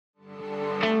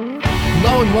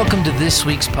Hello and welcome to this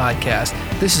week's podcast.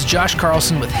 This is Josh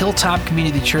Carlson with Hilltop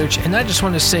Community Church, and I just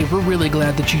want to say we're really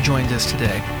glad that you joined us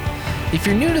today. If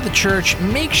you're new to the church,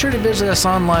 make sure to visit us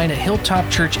online at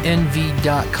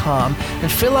hilltopchurchnv.com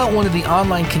and fill out one of the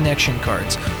online connection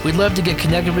cards. We'd love to get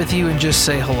connected with you and just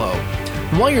say hello.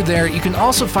 And while you're there, you can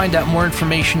also find out more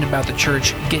information about the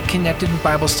church, get connected in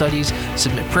Bible studies,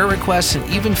 submit prayer requests, and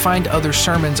even find other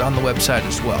sermons on the website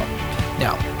as well.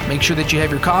 Now, make sure that you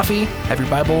have your coffee, have your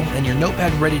Bible, and your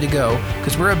notepad ready to go,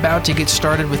 because we're about to get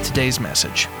started with today's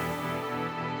message.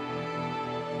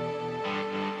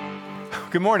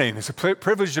 Good morning. It's a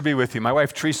privilege to be with you. My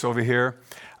wife, Teresa, over here,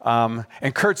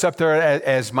 and Kurt's up there,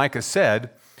 as Micah said.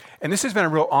 And this has been a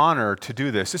real honor to do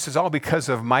this. This is all because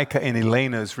of Micah and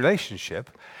Elena's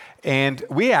relationship. And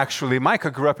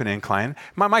Micah grew up in Incline.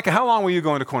 Micah, how long were you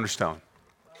going to Cornerstone?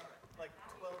 Like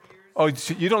 12 years. Oh,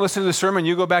 so you don't listen to the sermon,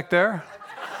 you go back there?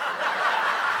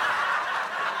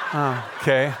 Oh,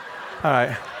 okay. All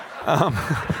right.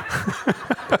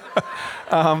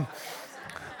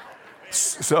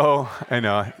 So, I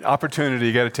know, opportunity,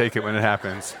 you got to take it when it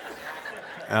happens.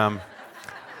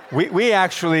 We're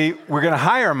going to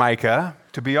hire Micah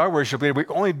to be our worship leader. We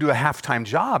only do a half-time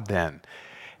job then.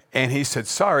 And he said,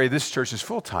 sorry, this church is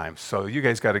full-time, so you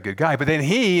guys got a good guy. But then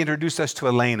he introduced us to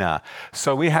Elena.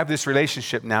 So we have this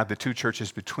relationship now, the two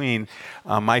churches between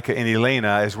Micah and Elena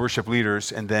as worship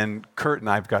leaders. And then Kurt and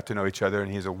I have got to know each other, and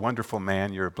he's a wonderful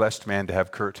man. You're a blessed man to have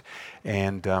Kurt.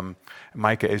 And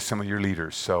Micah is some of your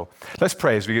leaders. So let's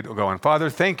pray as we get going. Father,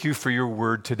 thank you for your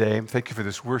word today. Thank you for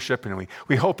this worship. And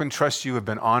we hope and trust you have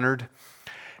been honored.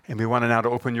 And we want to now to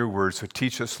open your word. So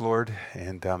teach us, Lord,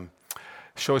 and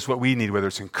show us what we need, whether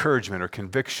it's encouragement or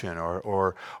conviction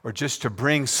or just to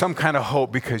bring some kind of hope,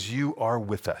 because you are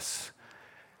with us.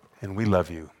 And we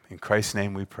love you. In Christ's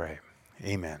name we pray.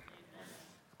 Amen.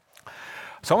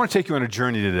 So I want to take you on a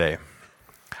journey today.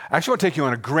 I actually want to take you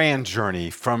on a grand journey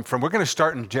from we're going to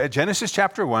start in Genesis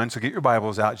chapter 1, so get your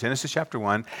Bibles out, Genesis chapter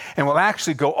 1, and we'll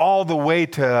actually go all the way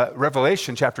to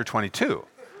Revelation chapter 22.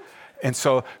 And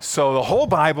so the whole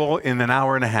Bible in an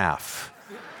hour and a half.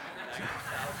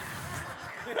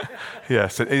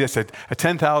 Yes, it's a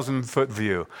 10,000-foot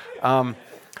view.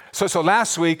 So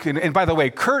last week, and by the way,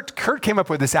 Kurt came up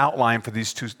with this outline for the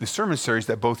sermon series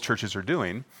that both churches are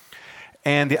doing,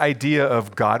 and the idea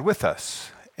of God with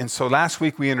us. And so last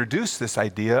week we introduced this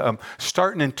idea,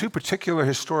 starting in two particular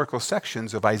historical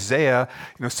sections of Isaiah,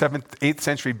 7th, 8th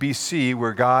century BC,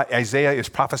 where Isaiah is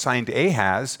prophesying to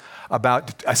Ahaz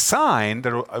about a sign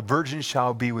that a virgin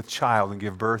shall be with child and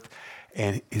give birth,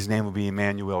 and his name will be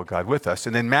Emmanuel, God with us.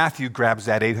 And then Matthew grabs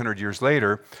that 800 years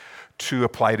later to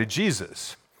apply to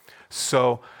Jesus.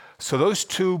 So those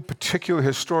two particular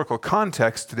historical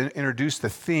contexts then introduce the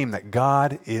theme that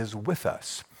God is with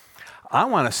us. I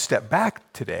want to step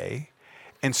back today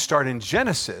and start in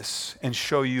Genesis and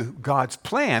show you God's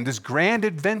plan, this grand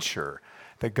adventure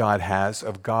that God has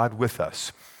of God with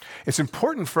us. It's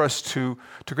important for us to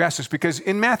grasp this, because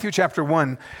in Matthew chapter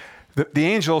 1, the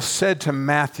angel said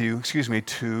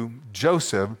to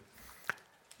Joseph,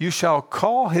 you shall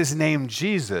call his name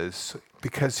Jesus,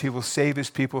 because he will save his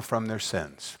people from their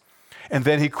sins. And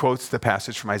then he quotes the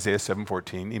passage from Isaiah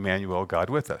 7:14, Emmanuel, God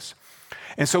with us.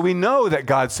 And so we know that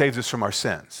God saves us from our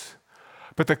sins.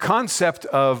 But the concept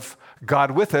of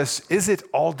God with us, is it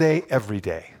all day, every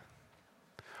day?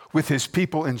 With his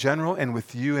people in general, and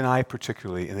with you and I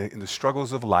particularly in the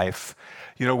struggles of life.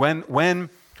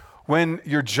 When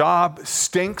your job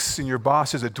stinks and your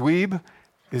boss is a dweeb,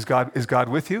 is God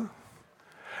with you?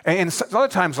 And a lot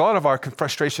of times, a lot of our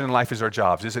frustration in life is our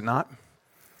jobs, is it not?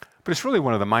 But it's really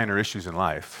one of the minor issues in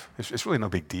life. It's really no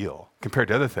big deal compared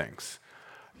to other things.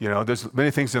 There's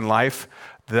many things in life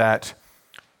that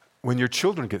when your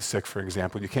children get sick, for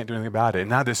example, you can't do anything about it. And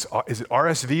now is it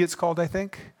RSV it's called, I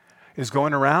think, is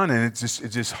going around, and it's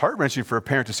just heart-wrenching for a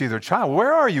parent to see their child.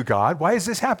 Where are you, God? Why is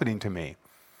this happening to me?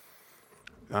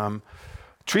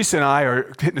 Teresa and I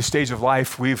are hitting a stage of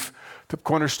life. The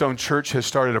Cornerstone Church has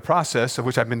started a process of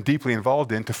which I've been deeply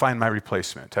involved in to find my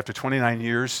replacement. After 29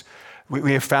 years,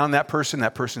 we have found that person.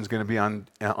 That person's going to be on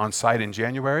site in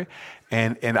January,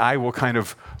 and I will kind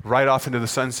of ride off into the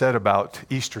sunset about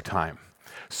Easter time.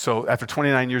 So after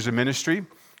 29 years of ministry,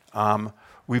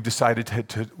 we've decided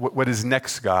to what is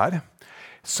next, God?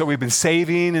 So we've been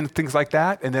saving and things like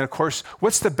that. And then, of course,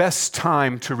 what's the best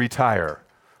time to retire?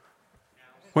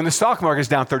 When the stock market is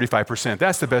down 35%,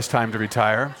 that's the best time to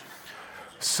retire.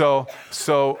 So,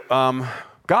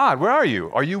 God, where are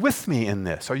you? Are you with me in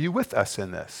this? Are you with us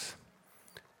in this?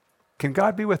 Can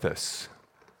God be with us?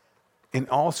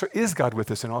 Is God with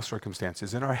us in all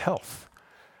circumstances, in our health?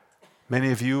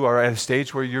 Many of you are at a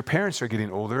stage where your parents are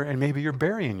getting older and maybe you're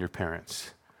burying your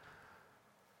parents.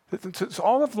 So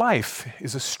all of life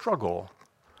is a struggle.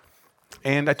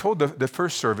 And I told the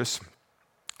first service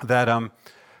that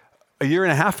a year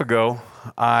and a half ago,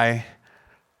 I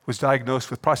was diagnosed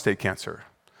with prostate cancer.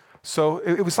 So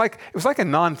it was like a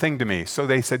non-thing to me. So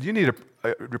they said, you need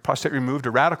a prostate removed,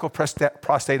 a radical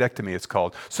prostatectomy it's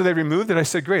called. So they removed it. I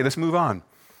said, great, let's move on.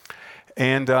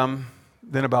 And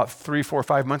then about 3, 4,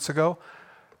 5 months ago,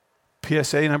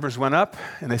 PSA numbers went up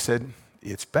and they said,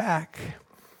 it's back.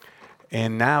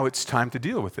 And now it's time to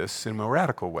deal with this in a more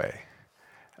radical way.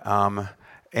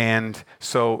 And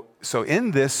so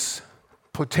in this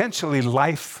potentially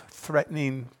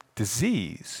life-threatening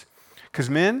disease, because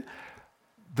men,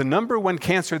 the number one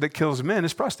cancer that kills men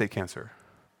is prostate cancer.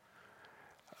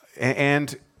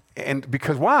 And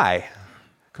because why?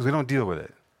 Because we don't deal with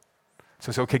it. So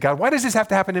I say, okay, God, why does this have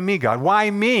to happen to me, God? Why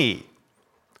me?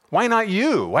 Why not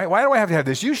you? Why do I have to have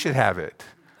this? You should have it.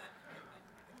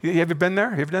 You ever been there?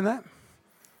 Have you ever done that?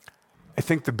 I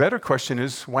think the better question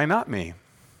is, why not me?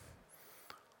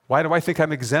 Why do I think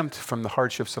I'm exempt from the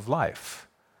hardships of life?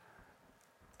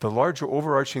 The larger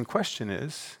overarching question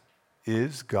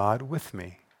is God with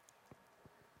me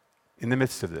in the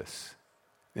midst of this?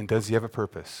 And does he have a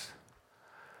purpose?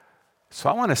 So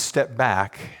I want to step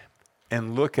back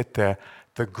and look at the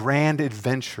grand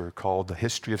adventure called the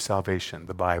history of salvation,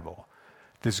 the Bible.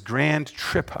 This grand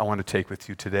trip I want to take with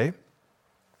you today.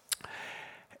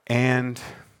 And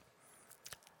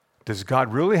does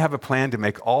God really have a plan to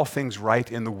make all things right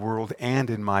in the world and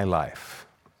in my life?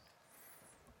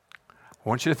 I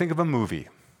want you to think of a movie.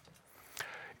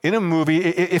 In a movie,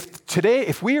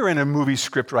 if we are in a movie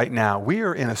script right now, we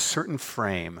are in a certain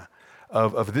frame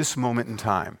of this moment in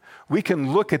time. We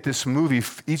can look at this movie,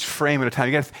 each frame at a time.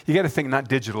 You got to think not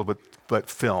digital, but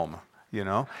film, you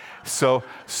know? So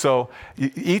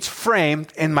each frame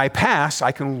in my past,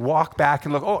 I can walk back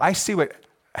and look, oh, I see what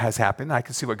has happened. I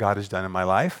can see what God has done in my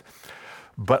life.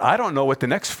 But I don't know what the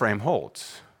next frame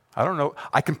holds. I don't know.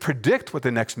 I can predict what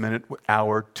the next minute,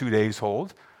 hour, 2 days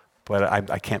hold, but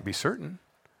I can't be certain.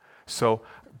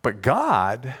 But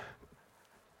God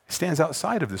stands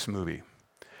outside of this movie.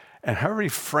 And however many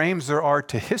frames there are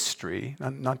to history,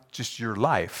 not just your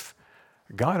life,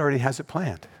 God already has it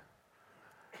planned.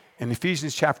 In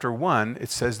Ephesians chapter 1, it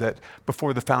says that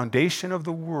before the foundation of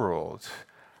the world,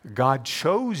 God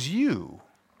chose you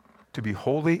to be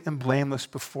holy and blameless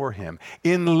before him.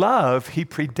 In love, he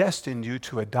predestined you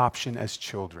to adoption as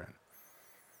children.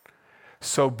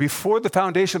 So before the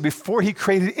foundation, before he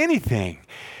created anything,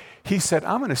 he said,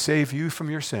 I'm going to save you from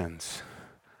your sins.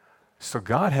 So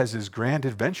God has this grand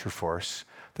adventure for us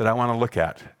that I want to look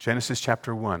at. Genesis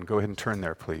chapter 1. Go ahead and turn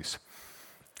there, please.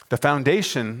 The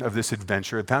foundation of this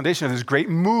adventure, the foundation of this great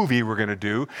movie we're going to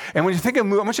do. And when you think of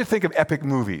I want you to think of epic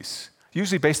movies,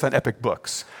 usually based on epic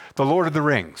books. The Lord of the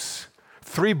Rings.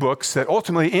 3 books that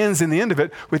ultimately ends in the end of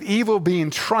it with evil being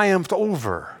triumphed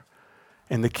over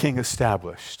and the king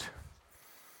established.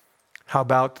 How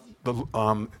about the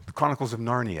Chronicles of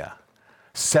Narnia?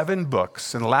 7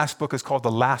 books, and the last book is called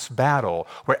The Last Battle,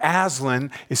 where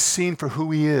Aslan is seen for who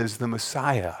he is, the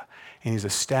Messiah, and he's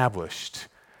established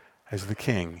as the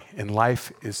king, and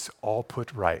life is all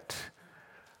put right.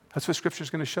 That's what Scripture is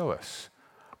going to show us.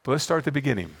 But let's start at the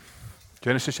beginning.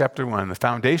 Genesis chapter 1. The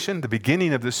foundation, the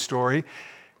beginning of this story,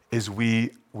 is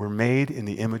we were made in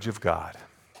the image of God.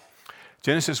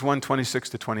 Genesis 1, 26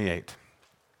 to 28.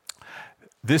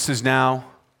 This is now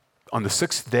on the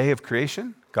 6th day of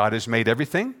creation. God has made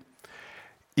everything.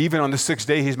 Even on the 6th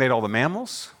day, he's made all the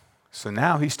mammals. So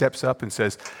now he steps up and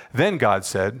says, then God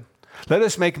said, let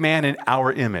us make man in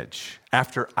our image,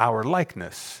 after our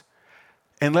likeness,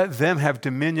 and let them have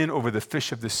dominion over the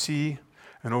fish of the sea,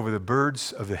 and over the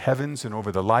birds of the heavens, and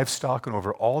over the livestock, and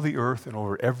over all the earth, and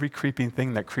over every creeping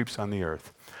thing that creeps on the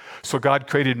earth. So God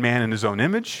created man in his own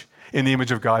image. In the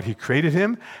image of God, he created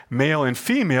him. Male and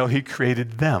female, he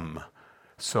created them.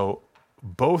 So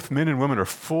both men and women are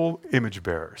full image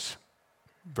bearers.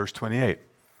 Verse 28.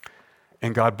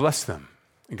 And God blessed them.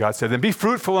 And God said, then be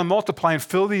fruitful and multiply and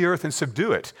fill the earth and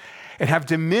subdue it, and have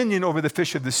dominion over the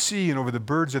fish of the sea and over the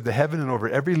birds of the heaven and over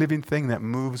every living thing that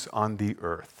moves on the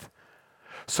earth.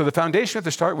 So the foundation we have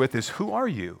to start with is, who are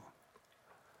you?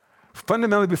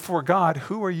 Fundamentally before God,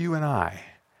 who are you and I?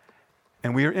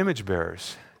 And we are image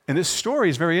bearers. And this story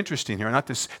is very interesting here. Not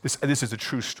this is a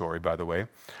true story, by the way.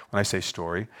 When I say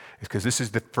story, it's because this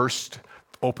is the first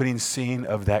opening scene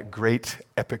of that great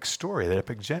epic story, that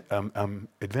epic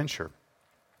adventure.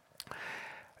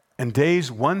 And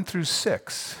days 1 through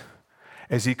 6,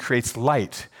 as he creates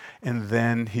light, and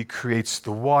then he creates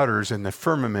the waters and the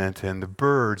firmament and the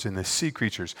birds and the sea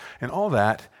creatures and all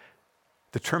that,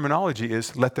 the terminology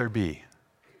is let there be.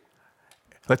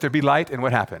 Let there be light, and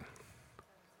what happened?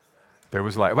 There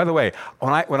was light. By the way,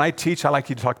 when I teach, I like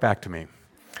you to talk back to me.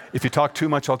 If you talk too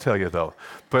much, I'll tell you though.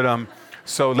 But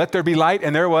so let there be light,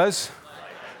 and there was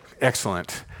light.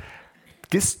 Excellent.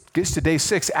 Gets to day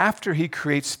 6. After he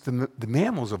creates the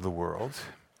mammals of the world,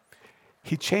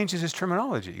 he changes his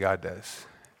terminology, God does,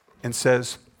 and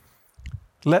says,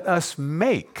 let us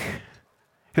make.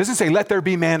 He doesn't say, let there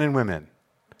be man and women.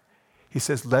 He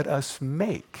says, let us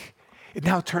make. It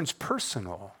now turns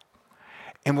personal.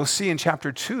 And we'll see in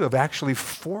chapter 2 of actually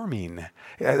forming,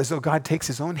 as though God takes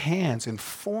his own hands and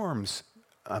forms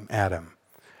Adam.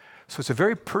 So it's a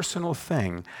very personal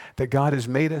thing that God has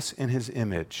made us in his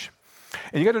image.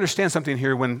 And you got to understand something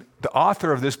here. When the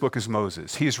author of this book is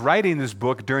Moses, he's writing this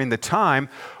book during the time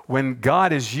when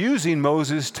God is using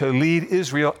Moses to lead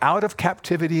Israel out of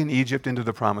captivity in Egypt into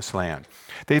the promised land.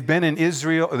 They've been in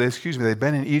they've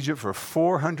been in Egypt for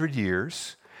 400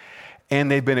 years, and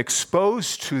they've been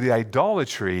exposed to the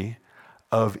idolatry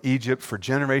of Egypt for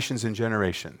generations and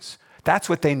generations. That's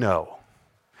what they know.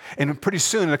 And pretty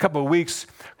soon, in a couple of weeks,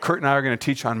 Kurt and I are going to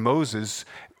teach on Moses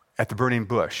at the burning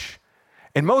bush.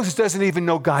 And Moses doesn't even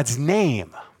know God's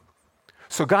name.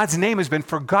 So God's name has been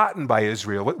forgotten by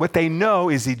Israel. What they know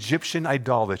is Egyptian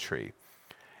idolatry.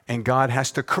 And God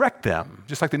has to correct them.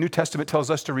 Just like the New Testament tells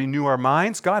us to renew our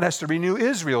minds, God has to renew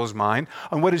Israel's mind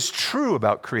on what is true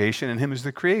about creation and him as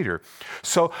the creator.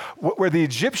 So where the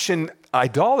Egyptian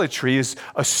idolatry is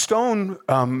a stone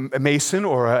mason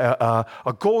or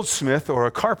a goldsmith or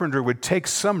a carpenter would take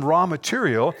some raw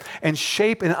material and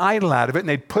shape an idol out of it, and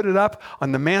they'd put it up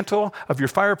on the mantle of your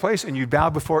fireplace, and you'd bow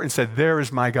before it and said, there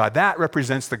is my God. That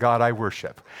represents the God I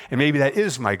worship. And maybe that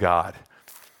is my God.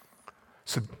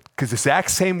 So because the exact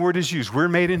same word is used. We're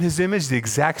made in his image. The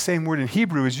exact same word in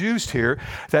Hebrew is used here,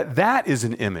 that is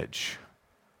an image.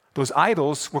 Those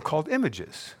idols were called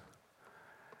images.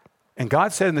 And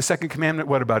God said in the second commandment,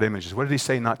 what about images? What did he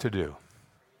say not to do?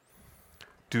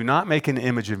 Do not make an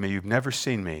image of me. You've never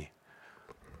seen me.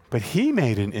 But he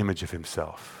made an image of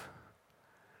himself.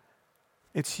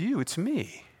 It's you. It's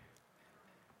me.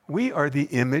 We are the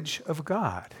image of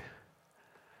God.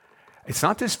 It's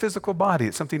not this physical body.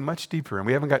 It's something much deeper, and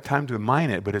we haven't got time to mine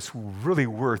it, but it's really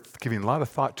worth giving a lot of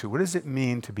thought to. What does it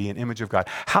mean to be an image of God?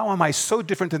 How am I so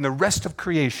different than the rest of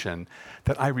creation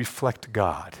that I reflect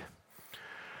God?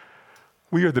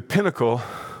 We are the pinnacle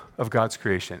of God's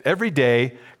creation. Every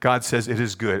day, God says it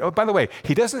is good. Oh, by the way,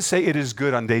 he doesn't say it is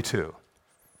good on day 2.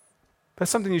 That's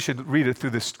something you should read it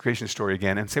through this creation story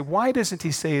again and say, why doesn't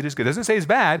he say it is good? He doesn't say it's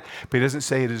bad, but he doesn't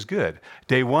say it is good.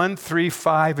 Day 1, 3,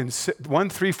 4, 5, and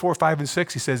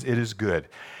 6, he says it is good.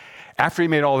 After he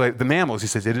made all the mammals, he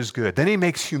says it is good. Then he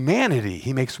makes humanity.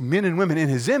 He makes men and women in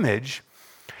his image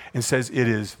and says it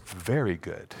is very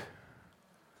good.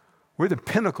 We're the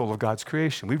pinnacle of God's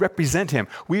creation. We represent him.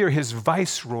 We are his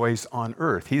viceroys on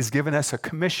earth. He's given us a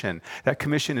commission. That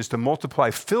commission is to multiply,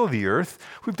 fill the earth.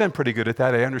 We've done pretty good at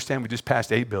that. I understand we just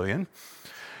passed 8 billion.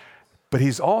 But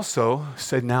he's also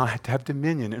said now to have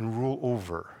dominion and rule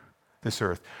over this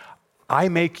earth. I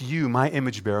make you my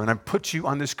image bearer, and I put you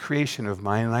on this creation of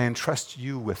mine, and I entrust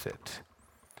you with it.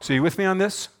 So you with me on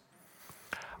this?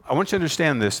 I want you to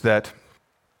understand this, that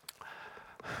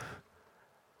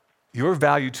your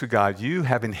value to God, you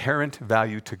have inherent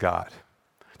value to God.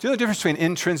 Do you know the difference between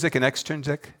intrinsic and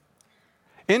extrinsic?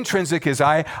 Intrinsic is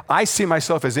I see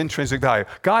myself as intrinsic value.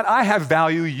 God, I have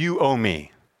value, you owe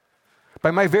me.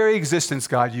 By my very existence,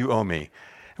 God, you owe me.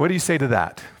 What do you say to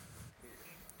that?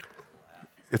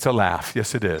 It's a laugh.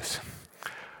 Yes, it is.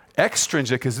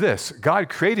 Extrinsic is this. God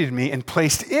created me and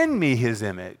placed in me his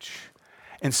image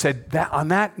and said that on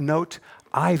that note,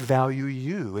 I value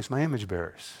you as my image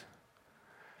bearers.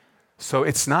 So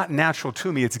it's not natural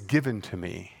to me, it's given to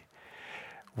me.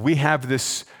 We have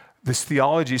this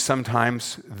theology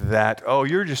sometimes that, oh,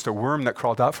 you're just a worm that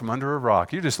crawled out from under a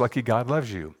rock. You're just lucky God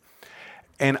loves you.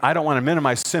 And I don't want to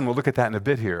minimize sin. We'll look at that in a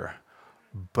bit here.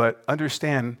 But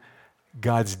understand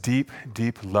God's deep,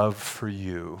 deep love for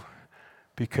you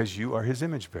because you are his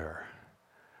image bearer.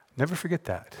 Never forget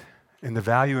that and the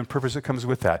value and purpose that comes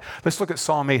with that. Let's look at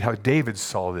Psalm 8, how David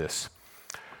saw this.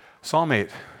 Psalm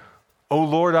 8. O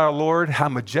Lord, our Lord, how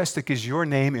majestic is your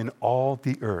name in all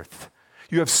the earth.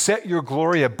 You have set your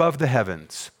glory above the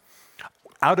heavens.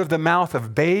 Out of the mouth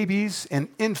of babies and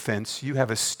infants, you have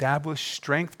established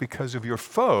strength because of your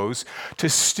foes to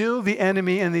still the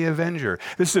enemy and the avenger.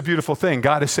 This is a beautiful thing.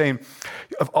 God is saying,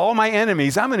 of all my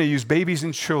enemies, I'm going to use babies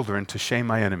and children to shame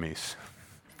my enemies.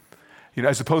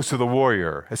 as opposed to the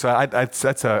warrior. So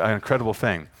that's an incredible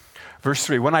thing. Verse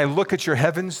 3, when I look at your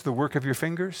heavens, the work of your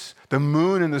fingers, the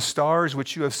moon and the stars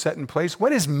which you have set in place,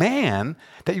 what is man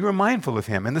that you are mindful of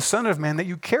him, and the son of man that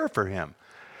you care for him?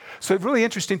 So a really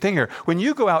interesting thing here. When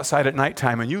you go outside at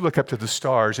nighttime and you look up to the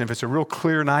stars, and if it's a real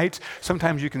clear night,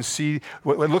 sometimes you can see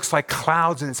what looks like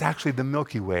clouds, and it's actually the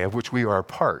Milky Way, of which we are a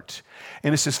part.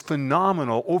 And it's this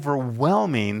phenomenal,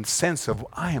 overwhelming sense of,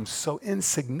 I am so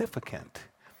insignificant.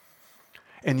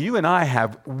 And you and I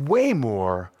have way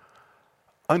more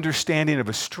understanding of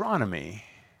astronomy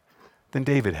than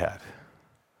David had.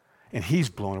 And he's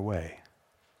blown away.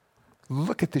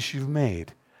 Look at this you've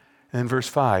made. And then verse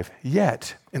 5,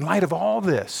 yet, in light of all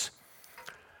this,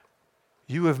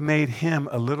 you have made him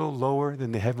a little lower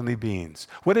than the heavenly beings.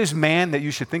 What is man that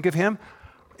you should think of him?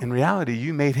 In reality,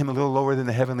 you made him a little lower than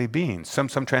the heavenly beings. Some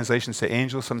translations say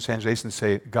angels, some translations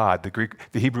say God.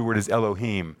 The Hebrew word is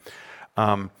Elohim.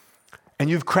 And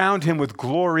you've crowned him with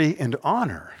glory and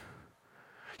honor.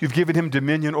 You've given him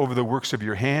dominion over the works of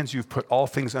your hands. You've put all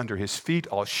things under his feet,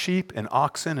 all sheep and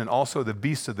oxen, and also the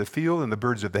beasts of the field and the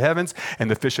birds of the heavens and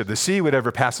the fish of the sea,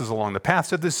 whatever passes along the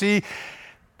paths of the sea.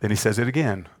 Then he says it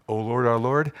again, O Lord, our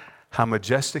Lord, how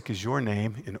majestic is your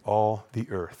name in all the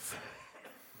earth.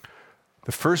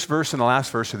 The first verse and the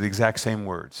last verse are the exact same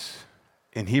words.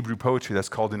 In Hebrew poetry, that's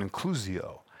called an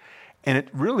inclusio. And it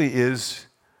really is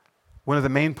one of the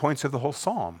main points of the whole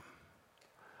psalm.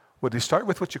 What you start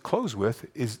with, what you close with,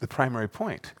 is the primary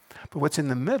point. But what's in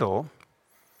the middle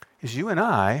is you and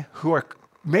I, who are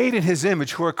made in his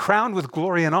image, who are crowned with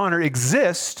glory and honor,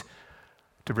 exist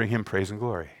to bring him praise and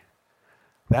glory.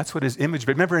 That's what his image,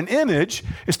 but remember, an image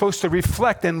is supposed to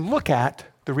reflect and look at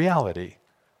the reality.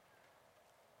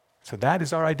 So that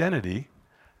is our identity.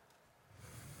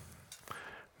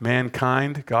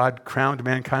 Mankind, God crowned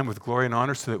mankind with glory and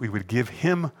honor so that we would give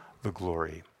him the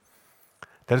glory.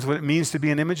 That is what it means to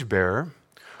be an image bearer.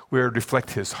 We are to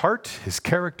reflect his heart, his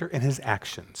character, and his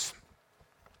actions.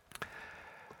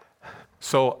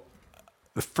 So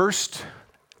the first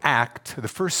act, the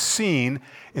first scene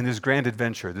in this grand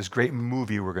adventure, this great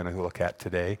movie we're going to look at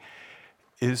today,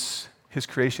 is his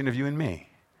creation of you and me.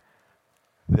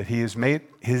 That he has made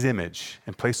his image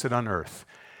and placed it on earth.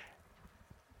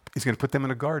 He's going to put them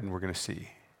in a garden, we're going to see.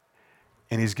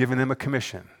 And he's given them a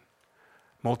commission.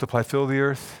 Multiply, fill the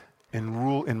earth, and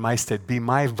rule in my stead. Be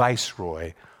my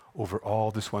viceroy over all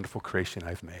this wonderful creation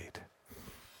I've made.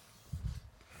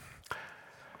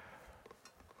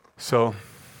 So,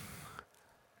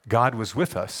 God was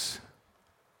with us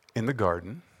in the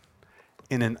garden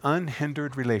in an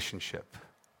unhindered relationship.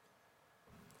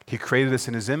 He created us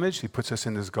in his image, he puts us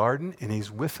in this garden, and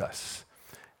he's with us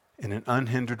in an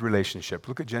unhindered relationship.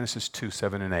 Look at Genesis 2,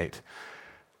 7 and 8.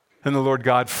 Then the Lord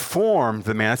God formed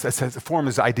the man. Form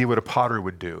is the idea what a potter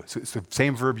would do. So it's the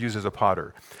same verb used as a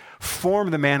potter.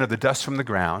 Formed the man of the dust from the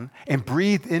ground and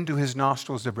breathed into his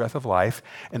nostrils the breath of life,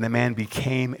 and the man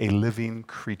became a living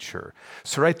creature.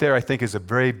 So right there, I think, is a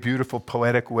very beautiful,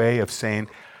 poetic way of saying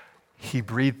he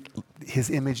breathed his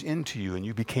image into you and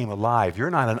you became alive. You're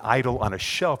not an idol on a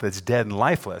shelf that's dead and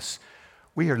lifeless.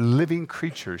 We are living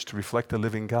creatures to reflect the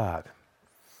living God.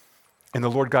 And the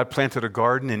Lord God planted a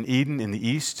garden in Eden in the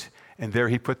east, and there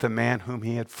he put the man whom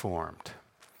he had formed.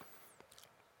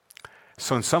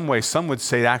 So in some ways, some would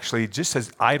say actually, just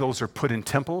as idols are put in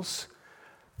temples,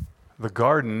 the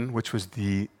garden, which was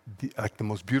the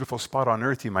most beautiful spot on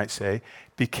earth, you might say,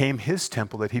 became his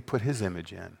temple that he put his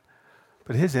image in.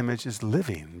 But his image is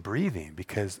living, breathing,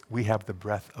 because we have the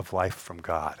breath of life from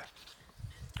God.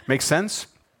 Make sense?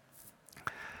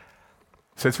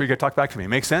 So that's where you got to talk back to me.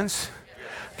 Make sense?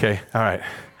 Okay, all right.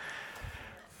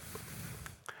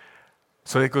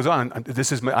 So it goes on.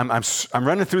 I'm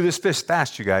running through this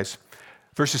fast, you guys.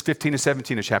 Verses 15 to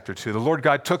 17 of chapter 2. The Lord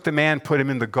God took the man, put him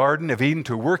in the garden of Eden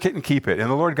to work it and keep it. And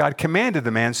the Lord God commanded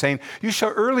the man, saying, You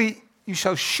shall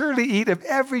surely eat of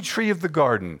every tree of the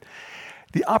garden.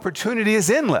 The opportunity is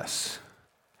endless.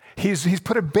 He's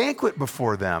put a banquet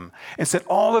before them and said,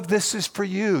 all of this is for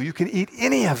you. You can eat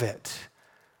any of it.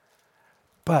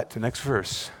 But, the next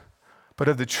verse, but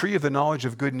of the tree of the knowledge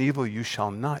of good and evil you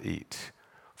shall not eat.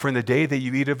 For in the day that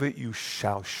you eat of it, you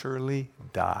shall surely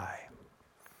die.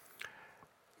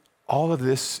 All of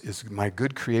this is my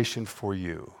good creation for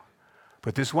you.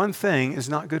 But this one thing is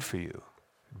not good for you.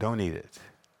 Don't eat it.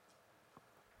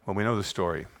 Well, we know the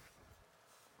story.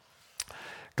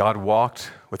 God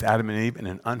walked with Adam and Eve in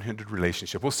an unhindered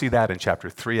relationship. We'll see that in chapter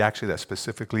 3, actually, that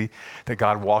specifically, that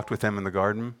God walked with them in the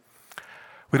garden.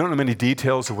 We don't know many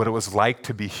details of what it was like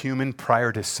to be human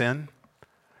prior to sin,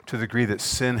 to the degree that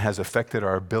sin has affected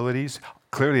our abilities.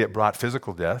 Clearly, it brought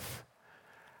physical death.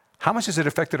 How much has it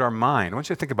affected our mind? I want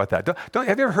you to think about that.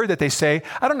 Have you ever heard that they say,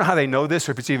 I don't know how they know this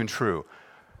or if it's even true.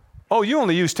 Oh, you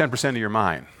only use 10% of your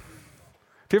mind.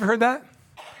 Have you ever heard that?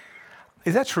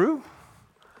 Is that true?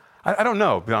 I don't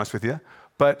know, to be honest with you.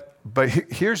 But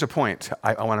here's a point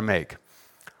I want to make.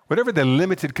 Whatever the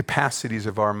limited capacities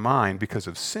of our mind because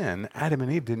of sin, Adam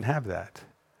and Eve didn't have that.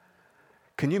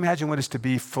 Can you imagine what it is to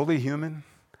be fully human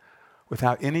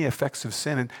without any effects of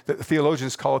sin? And the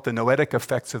theologians call it the noetic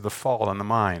effects of the fall on the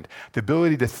mind. The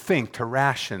ability to think, to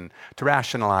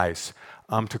rationalize,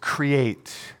 to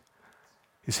create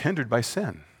is hindered by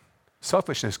sin.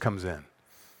 Selfishness comes in.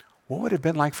 What would it have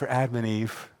been like for Adam and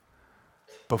Eve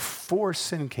before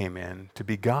sin came in to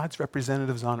be God's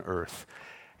representatives on earth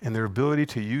and their ability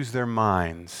to use their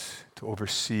minds to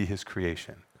oversee his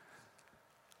creation?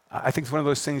 I think it's one of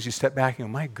those things you step back and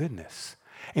go, my goodness.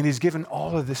 And he's given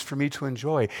all of this for me to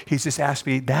enjoy. He's just asked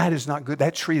me, that is not good.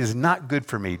 That tree is not good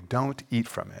for me. Don't eat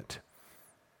from it.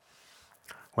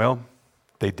 Well,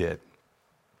 they did.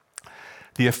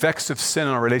 The effects of sin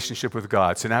on our relationship with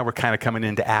God. So now we're kind of coming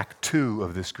into Act 2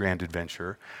 of this grand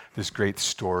adventure, this great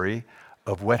story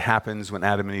of what happens when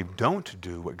Adam and Eve don't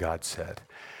do what God said.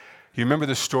 You remember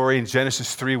the story in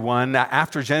Genesis 3:1?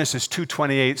 After Genesis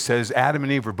 2:28 says Adam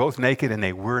and Eve were both naked and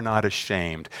they were not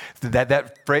ashamed.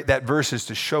 That verse is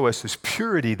to show us this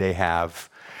purity they have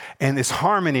and this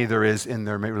harmony there is in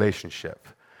their relationship.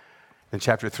 Then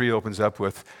chapter 3 opens up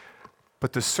with,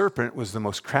 but the serpent was the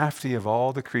most crafty of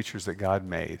all the creatures that God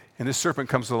made. And this serpent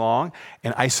comes along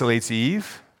and isolates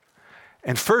Eve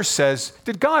and first says,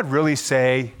 did God really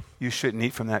say you shouldn't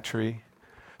eat from that tree?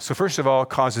 So first of all, it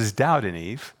causes doubt in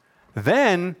Eve.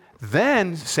 Then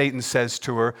Satan says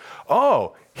to her,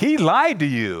 oh, he lied to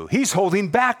you. He's holding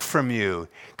back from you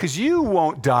because you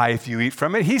won't die if you eat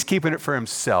from it. He's keeping it for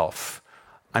himself.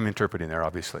 I'm interpreting there,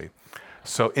 obviously.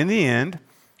 So in the end,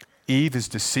 Eve is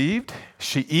deceived.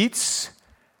 She eats.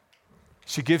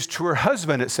 She gives to her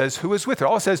husband, it says, who was with her.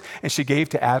 All it says, and she gave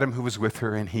to Adam who was with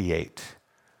her, and he ate.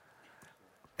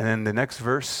 And then the next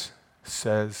verse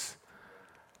says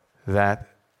that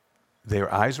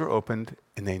their eyes were opened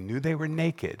and they knew they were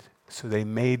naked, so they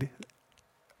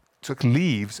took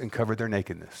leaves and covered their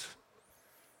nakedness.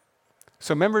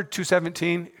 So remember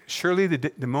 2:17, surely the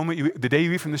day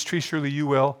you eat from this tree, surely you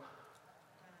will.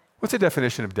 What's the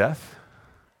definition of death?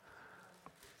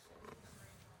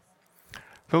 A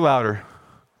little louder.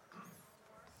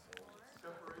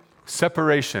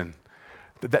 Separation.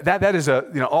 That is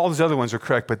all those other ones are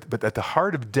correct, but at the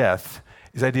heart of death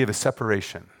is the idea of a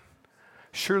separation.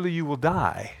 Surely you will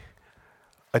die.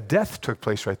 A death took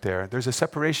place right there. There's a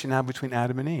separation now between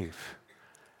Adam and Eve.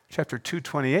 Chapter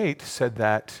 2:28 said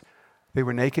that they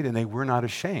were naked and they were not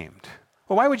ashamed.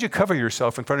 Well, why would you cover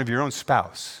yourself in front of your own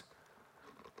spouse?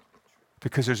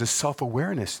 Because there's a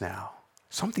self-awareness now.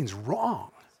 Something's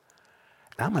wrong.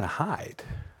 And I'm going to hide.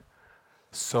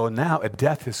 So now a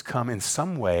death has come in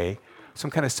some way, some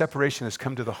kind of separation has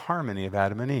come to the harmony of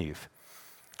Adam and Eve.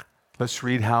 Let's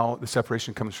read how the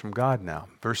separation comes from God now.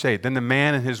 Verse 8, then the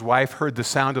man and his wife heard the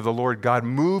sound of the Lord God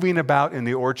moving about in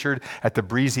the orchard at the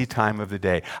breezy time of the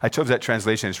day. I chose that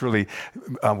translation. It's really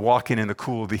walking in the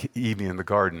cool of the evening in the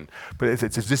garden. But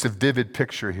it's just a vivid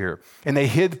picture here. And they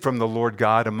hid from the Lord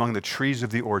God among the trees of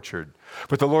the orchard.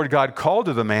 But the Lord God called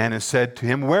to the man and said to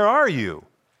him, where are you?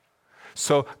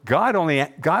 So God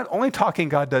only talking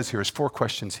God does here is 4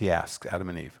 questions he asks Adam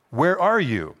and Eve. Where are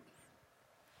you?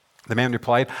 The man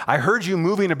replied, I heard you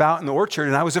moving about in the orchard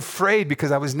and I was afraid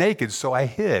because I was naked, so I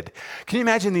hid. Can you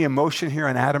imagine the emotion here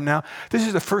on Adam now? This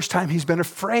is the first time he's been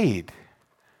afraid.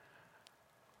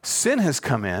 Sin has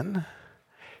come in.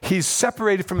 He's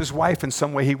separated from his wife in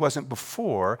some way he wasn't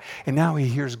before, and now he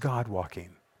hears God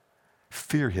walking.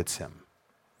 Fear hits him.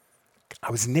 I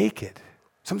was naked.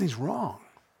 Something's wrong.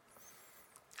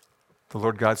 The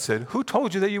Lord God said, who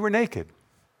told you that you were naked?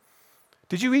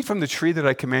 Did you eat from the tree that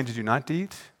I commanded you not to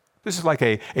eat? This is like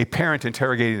a parent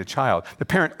interrogating a child. The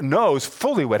parent knows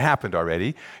fully what happened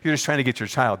already. You're just trying to get your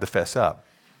child to fess up.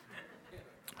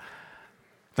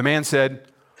 The man said,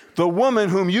 the woman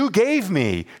whom you gave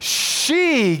me,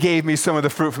 she gave me some of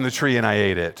the fruit from the tree and I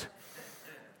ate it.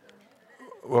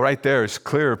 Well, right there is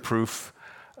clear proof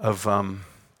of,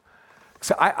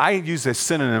 so I use a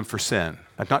synonym for sin.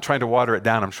 I'm not trying to water it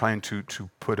down. I'm trying to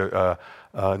put a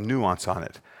nuance on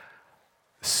it.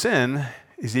 Sin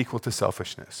is equal to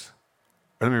selfishness.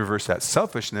 Or let me reverse that.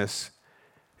 Selfishness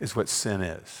is what sin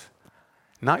is.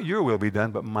 Not your will be done,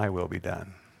 but my will be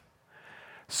done.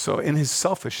 So in his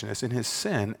selfishness, in his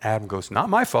sin, Adam goes, not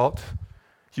my fault.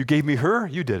 You gave me her,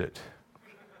 you did it.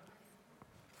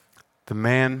 The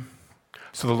man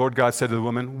So the Lord God said to the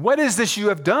woman, "What is this you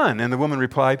have done?" And the woman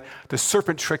replied, "The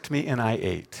serpent tricked me and I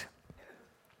ate."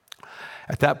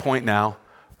 At that point now,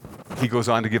 he goes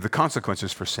on to give the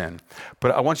consequences for sin.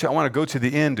 But I want to go to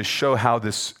the end to show how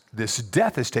this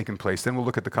death has taken place. Then we'll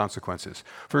look at the consequences.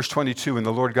 Verse 22, and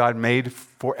the Lord God made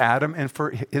for Adam and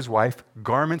for his wife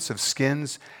garments of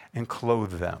skins and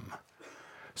clothed them.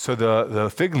 So the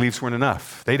fig leaves weren't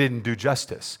enough. They didn't do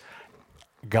justice.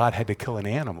 God had to kill an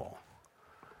animal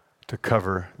to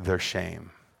cover their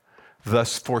shame,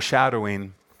 thus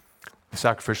foreshadowing the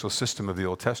sacrificial system of the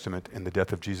Old Testament and the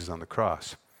death of Jesus on the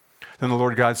cross. Then the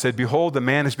Lord God said, "Behold, the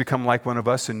man has become like one of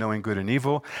us in knowing good and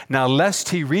evil. Now lest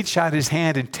he reach out his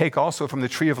hand and take also from the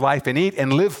tree of life and eat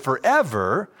and live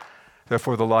forever."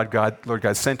 Therefore the Lord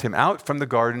God sent him out from the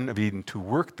Garden of Eden to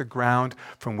work the ground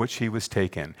from which he was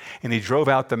taken. And he drove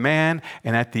out the man,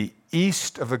 and at the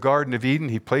east of the Garden of Eden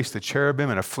he placed a cherubim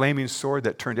and a flaming sword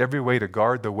that turned every way to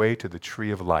guard the way to the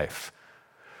tree of life.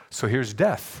 So here's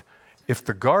death. If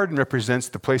the garden represents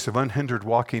the place of unhindered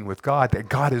walking with God, that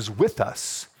God is with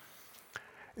us,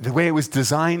 the way it was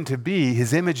designed to be,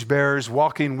 his image bearers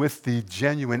walking with the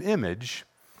genuine image,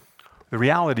 the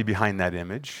reality behind that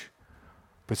image.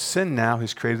 But sin now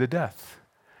has created a death.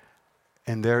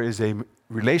 And there is a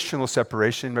relational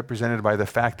separation represented by the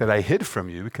fact that I hid from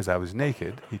you because I was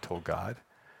naked, he told God.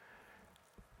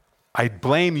 I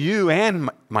blame you and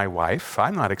my wife.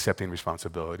 I'm not accepting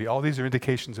responsibility. All these are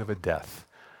indications of a death.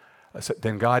 So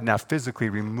then God now physically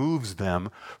removes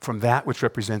them from that which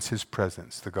represents his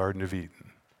presence, the Garden of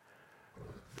Eden.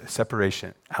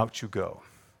 Separation, out you go.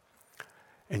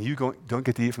 And you don't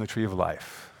get to eat from the tree of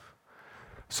life.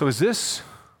 So is this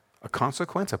a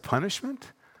consequence, a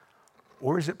punishment?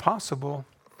 Or is it possible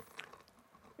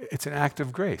it's an act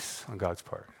of grace on God's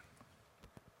part?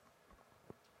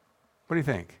 What do you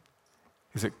think?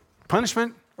 Is it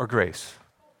punishment or grace?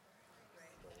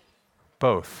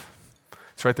 Both.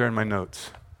 It's right there in my notes.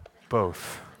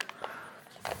 Both.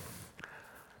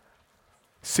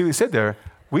 See what he said there?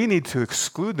 We need to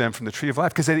exclude them from the tree of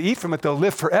life because they eat from it, they'll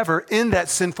live forever in that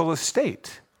sinful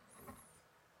estate.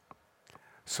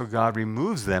 So God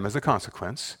removes them as a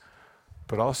consequence,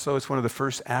 but also it's one of the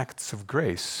first acts of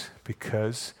grace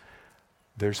because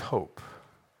there's hope.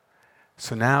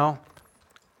 So now,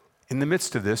 in the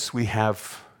midst of this, we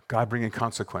have God bringing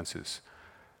consequences.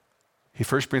 He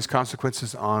first brings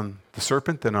consequences on the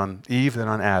serpent, then on Eve, then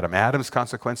on Adam. Adam's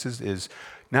consequences is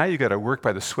now you got to work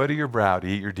by the sweat of your brow to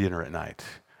eat your dinner at night.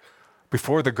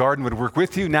 Before the garden would work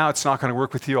with you, now it's not going to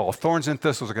work with you. All thorns and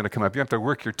thistles are going to come up. You have to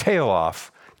work your tail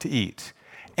off to eat.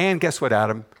 And guess what,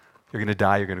 Adam? You're going to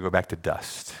die. You're going to go back to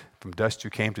dust. From dust you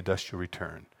came, to dust you'll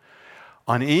return.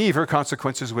 On Eve, her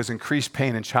consequences was increased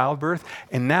pain in childbirth,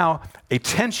 and now a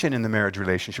tension in the marriage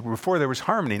relationship. Before there was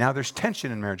harmony, now there's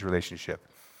tension in marriage relationship.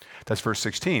 That's verse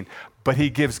 16. But he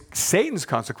gives Satan's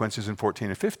consequences in 14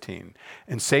 and 15.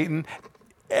 And Satan,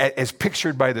 as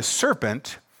pictured by the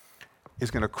serpent,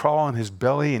 is going to crawl on his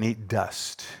belly and eat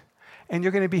dust. And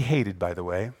you're going to be hated, by the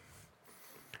way.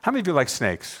 How many of you like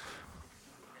snakes?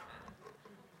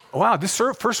 Wow, this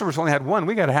first service only had one.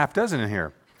 We got a half dozen in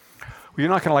here. Well, you're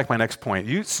not going to like my next point.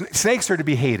 Snakes are to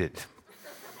be hated.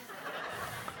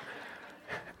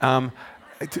 Actually,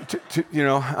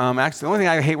 the only thing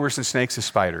I hate worse than snakes is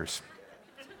spiders.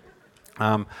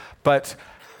 But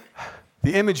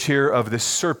the image here of this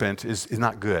serpent is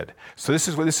not good. So this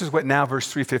is what now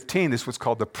verse 3:15. This is what's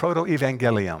called the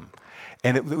proto-evangelium,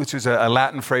 which is a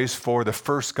Latin phrase for the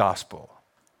first gospel.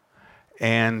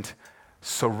 And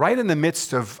so right in the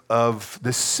midst of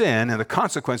the sin and the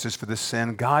consequences for the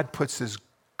sin, God puts this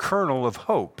kernel of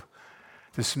hope,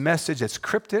 this message that's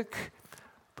cryptic,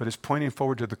 but is pointing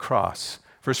forward to the cross.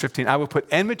 Verse 15, I will put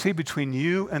enmity between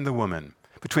you and the woman,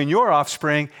 between your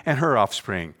offspring and her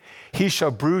offspring. He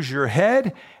shall bruise your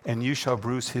head, and you shall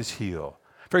bruise his heel.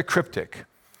 Very cryptic.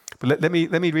 But let me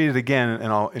read it again,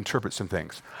 and I'll interpret some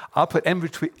things. I'll put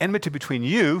enmity between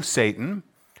you, Satan,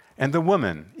 and the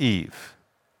woman, Eve.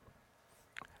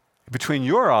 Between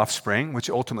your offspring, which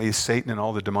ultimately is Satan and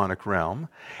all the demonic realm,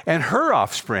 and her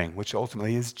offspring, which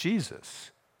ultimately is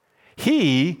Jesus.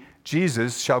 He,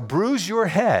 Jesus, shall bruise your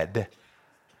head,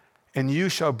 and you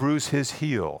shall bruise his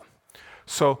heel.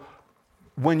 So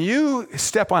when you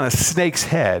step on a snake's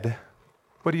head,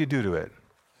 what do you do to it?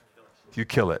 You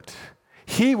kill it.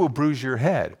 He will bruise your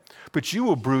head, but you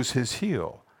will bruise his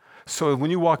heel. So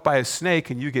when you walk by a snake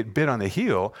and you get bit on the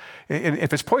heel, and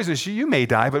if it's poisonous, you may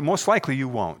die, but most likely you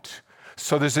won't.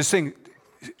 So there's this thing,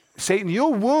 Satan,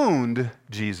 you'll wound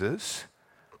Jesus,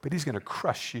 but he's going to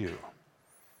crush you.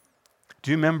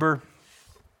 Do you remember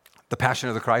The Passion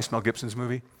of the Christ, Mel Gibson's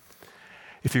movie?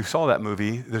 If you saw that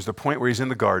movie, there's the point where he's in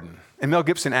the garden. And Mel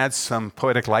Gibson adds some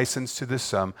poetic license to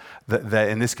this that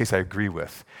in this case I agree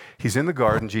with. He's in the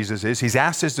garden, Jesus is. He's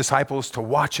asked his disciples to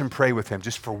watch and pray with him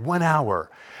just for 1 hour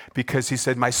because he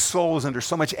said, my soul is under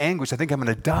so much anguish, I think I'm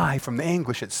going to die from the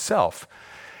anguish itself.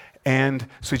 And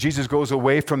so Jesus goes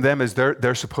away from them as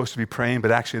they're supposed to be praying,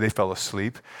 but actually they fell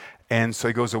asleep. And so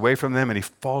he goes away from them and he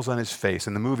falls on his face.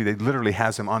 In the movie, they literally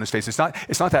has him on his face. It's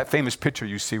not that famous picture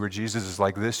you see where Jesus is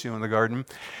like this, in the garden.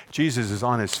 Jesus is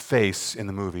on his face in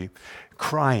the movie,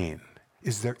 crying,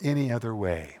 is there any other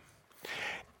way?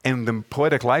 And the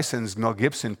poetic license Mel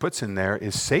Gibson puts in there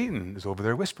is Satan is over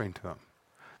there whispering to him.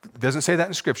 It doesn't say that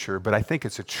in Scripture, but I think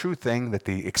it's a true thing that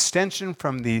the extension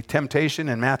from the temptation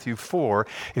in Matthew 4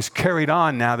 is carried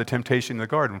on now, the temptation in the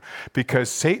garden, because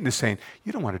Satan is saying,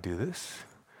 you don't want to do this.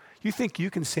 You think you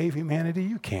can save humanity?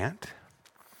 You can't.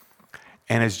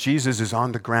 And as Jesus is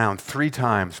on the ground 3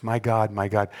 times, my God,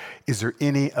 is there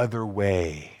any other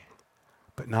way?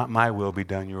 But not my will be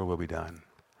done, your will be done.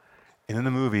 And in the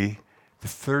movie, the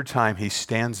 3rd time he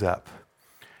stands up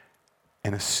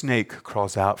and a snake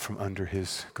crawls out from under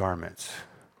his garments.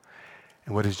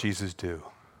 And what does Jesus do?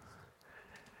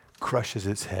 Crushes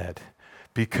its head.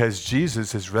 Because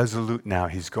Jesus is resolute now.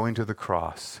 He's going to the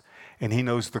cross. And he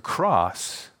knows the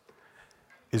cross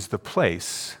is the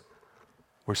place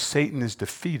where Satan is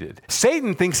defeated.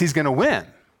 Satan thinks he's going to win.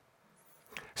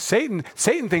 Satan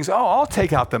thinks, I'll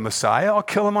take out the Messiah. I'll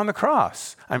kill him on the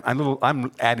cross.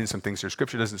 I'm adding some things here.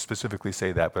 Scripture doesn't specifically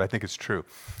say that, but I think it's true.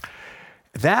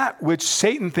 That which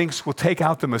Satan thinks will take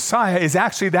out the Messiah is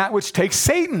actually that which takes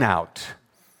Satan out.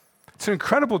 It's an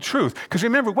incredible truth. Because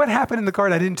remember, what happened in the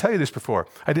garden? I didn't tell you this before.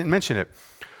 I didn't mention it.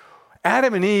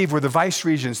 Adam and Eve were the vice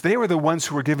regents. They were the ones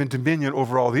who were given dominion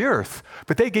over all the earth.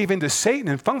 But they gave in to Satan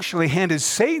and functionally handed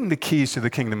Satan the keys to the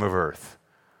kingdom of earth.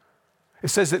 It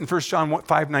says that in 1 John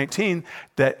 5:19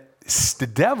 that the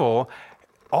devil,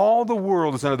 all the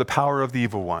world is under the power of the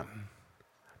evil one.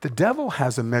 The devil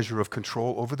has a measure of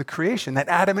control over the creation that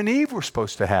Adam and Eve were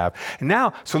supposed to have. And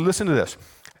now, so listen to this.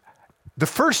 The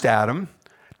first Adam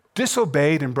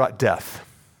disobeyed and brought death.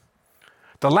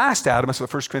 The last Adam, that's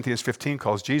what 1 Corinthians 15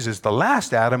 calls Jesus, the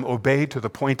last Adam obeyed to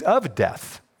the point of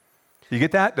death. You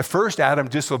get that? The first Adam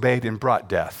disobeyed and brought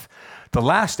death. The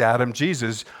last Adam,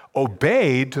 Jesus,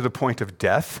 obeyed to the point of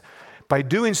death. By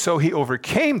doing so, he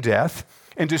overcame death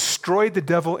and destroyed the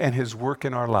devil and his work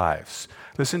in our lives.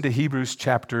 Listen to Hebrews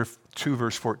chapter 2,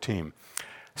 verse 14.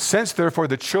 Since, therefore,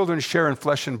 the children share in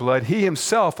flesh and blood, he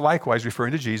himself, likewise,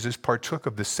 referring to Jesus, partook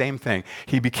of the same thing.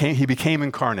 He became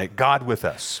incarnate, God with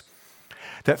us,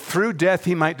 that through death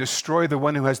he might destroy the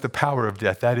one who has the power of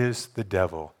death, that is, the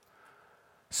devil.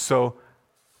 So,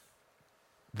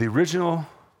 the original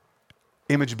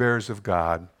image bearers of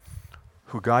God,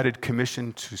 who God had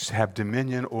commissioned to have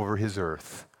dominion over his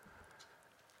earth,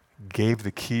 gave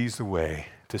the keys away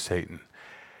to Satan.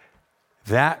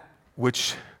 That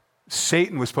which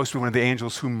Satan was supposed to be one of the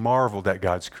angels who marveled at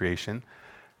God's creation,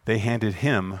 they handed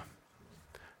him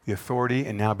the authority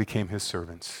and now became his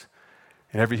servants.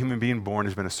 And every human being born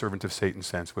has been a servant of Satan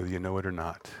since, whether you know it or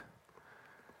not.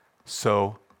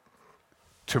 So,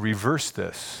 to reverse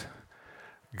this,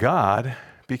 God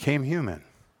became human.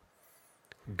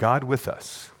 God with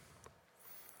us.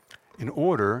 In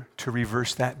order to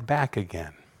reverse that back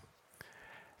again.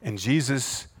 And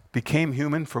Jesus became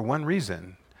human for one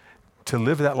reason, to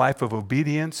live that life of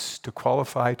obedience, to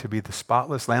qualify to be the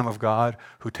spotless Lamb of God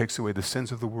who takes away the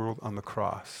sins of the world on the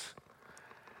cross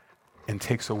and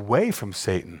takes away from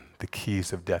Satan the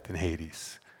keys of death and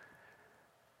Hades.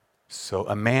 So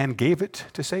a man gave it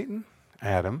to Satan,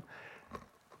 Adam,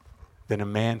 then a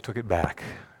man took it back,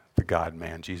 the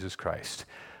God-man, Jesus Christ.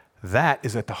 That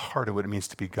is at the heart of what it means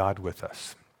to be God with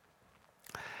us.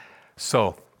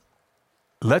 So,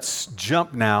 let's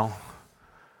jump now,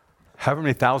 however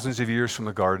many thousands of years from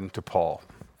the garden to Paul.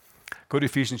 Go to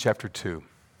Ephesians chapter 2.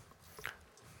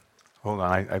 Hold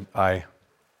on,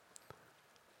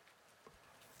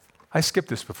 I skipped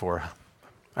this before.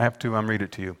 I have to read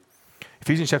it to you.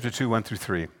 Ephesians chapter 2, 1 through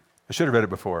 3. I should have read it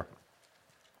before.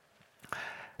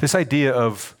 This idea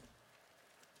of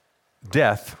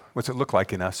death, what's it look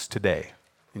like in us today,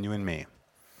 in you and me?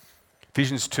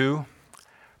 Ephesians 2,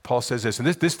 Paul says this, and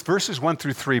this verses 1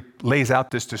 through 3 lays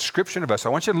out this description of us. I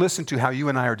want you to listen to how you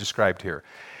and I are described here.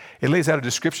 It lays out a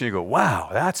description. You go, wow,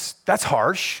 that's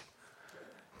harsh,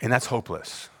 and that's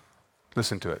hopeless.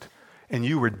 Listen to it. And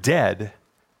you were dead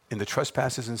in the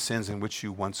trespasses and sins in which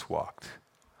you once walked,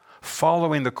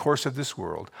 following the course of this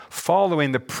world,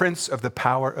 following the prince of the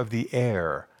power of the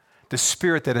air, the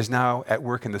spirit that is now at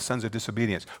work in the sons of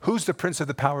disobedience. Who's the prince of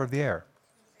the power of the air?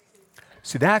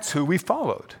 See, that's who we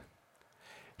followed.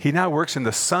 He now works in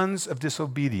the sons of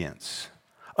disobedience,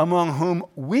 among whom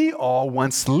we all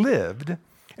once lived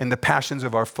in the passions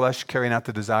of our flesh, carrying out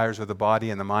the desires of the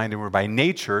body and the mind, and were by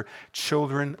nature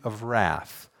children of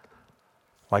wrath,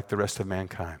 like the rest of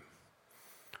mankind.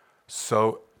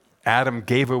 So Adam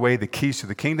gave away the keys to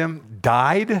the kingdom,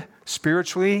 died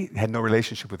spiritually, had no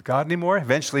relationship with God anymore,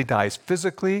 eventually dies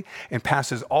physically, and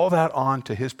passes all that on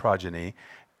to his progeny,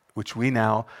 which we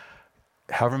now,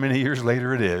 however many years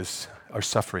later it is, are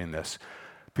suffering this.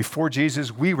 Before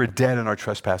Jesus, we were dead in our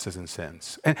trespasses and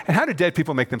sins. And how do dead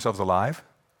people make themselves alive?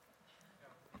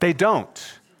 They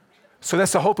don't. So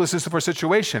that's the hopelessness of our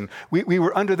situation. We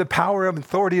were under the power and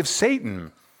authority of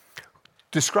Satan,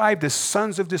 described as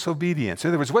sons of disobedience.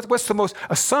 In other words, what's the most?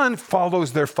 A son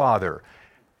follows their father.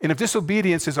 And if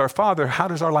disobedience is our father, how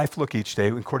does our life look each day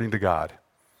according to God?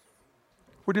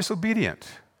 We're disobedient.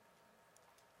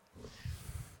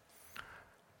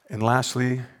 And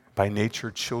lastly, by nature,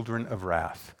 children of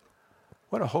wrath.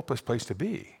 What a hopeless place to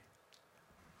be.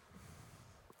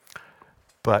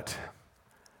 But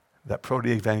that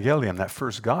proto-evangelium, that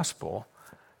first gospel,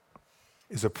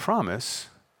 is a promise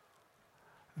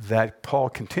that Paul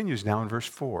continues now in verse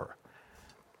 4.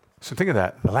 So think of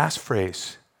that, the last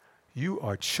phrase, you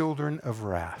are children of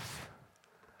wrath.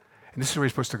 And this is where you're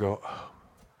supposed to go, oh,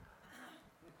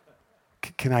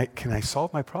 can I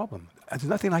solve my problem? There's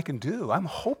nothing I can do. I'm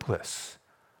hopeless.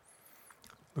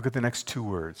 Look at the next two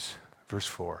words, verse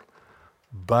 4.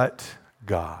 But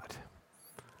God.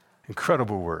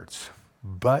 Incredible words.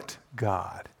 But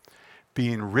God,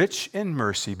 being rich in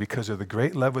mercy because of the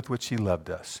great love with which he loved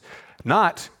us.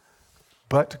 Not,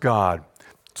 but God,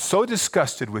 so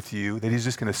disgusted with you that he's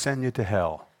just going to send you to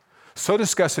hell. So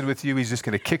disgusted with you, he's just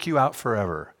going to kick you out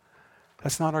forever.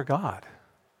 That's not our God.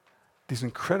 These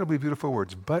incredibly beautiful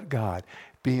words, but God,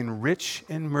 being rich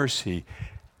in mercy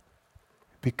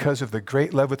because of the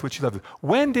great love with which he loved us.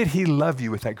 When did he love you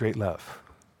with that great love?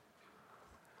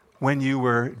 When you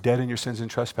were dead in your sins and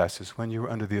trespasses, when you were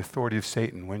under the authority of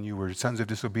Satan, when you were sons of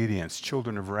disobedience,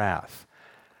 children of wrath.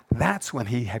 That's when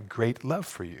he had great love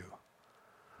for you.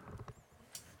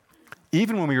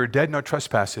 Even when we were dead in our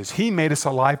trespasses, he made us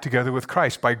alive together with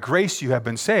Christ. By grace you have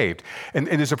been saved. And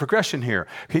there's a progression here.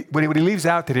 What he leaves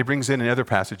out that he brings in other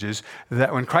passages,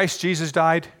 that when Christ Jesus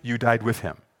died, you died with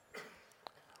him.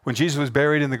 When Jesus was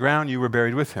buried in the ground, you were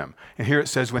buried with him. And here it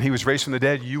says, when he was raised from the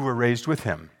dead, you were raised with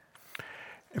him.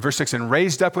 In verse 6, and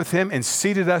raised up with him and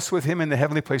seated us with him in the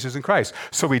heavenly places in Christ.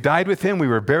 So we died with him, we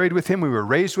were buried with him, we were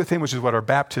raised with him, which is what our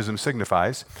baptism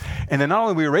signifies. And then not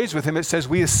only we were raised with him, it says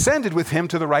we ascended with him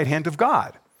to the right hand of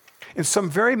God. In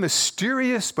some very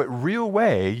mysterious but real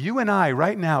way, you and I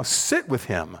right now sit with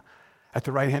him at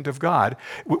the right hand of God,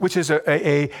 which is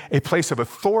a place of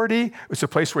authority. It's a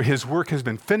place where his work has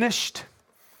been finished.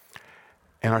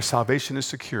 And our salvation is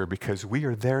secure because we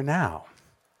are there now.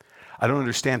 I don't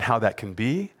understand how that can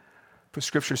be, but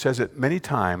Scripture says that many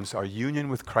times our union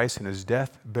with Christ in his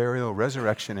death, burial,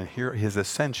 resurrection, and here his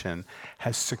ascension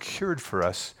has secured for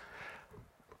us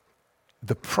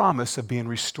the promise of being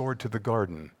restored to the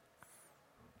garden.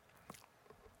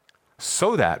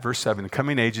 So that, verse 7, in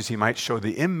coming ages he might show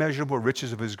the immeasurable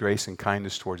riches of his grace and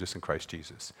kindness towards us in Christ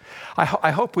Jesus.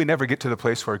 I hope we never get to the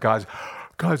place where God's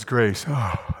grace,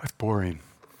 that's boring.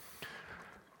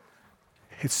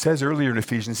 It says earlier in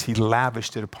Ephesians, he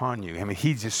lavished it upon you. I mean,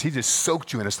 he just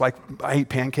soaked you in it. It's like, I eat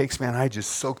pancakes, man. I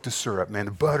just soaked the syrup, man.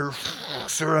 Butter,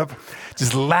 syrup,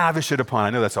 just lavish it upon. I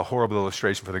know that's a horrible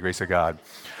illustration for the grace of God.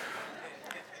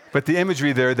 But the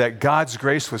imagery there that God's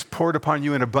grace was poured upon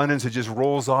you in abundance, it just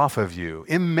rolls off of you.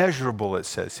 Immeasurable, it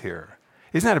says here.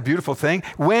 Isn't that a beautiful thing?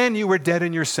 When you were dead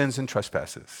in your sins and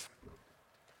trespasses.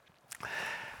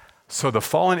 So the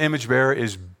fallen image bearer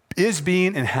is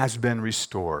being and has been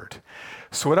restored.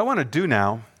 So what I want to do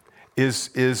now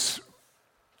is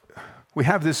we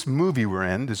have this movie we're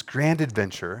in, this grand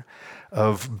adventure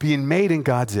of being made in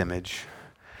God's image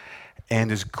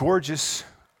and this gorgeous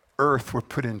earth we're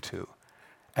put into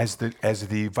as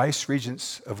the vice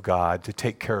regents of God to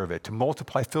take care of it, to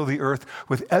multiply, fill the earth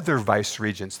with other vice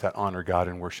regents that honor God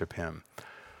and worship him.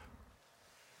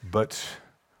 But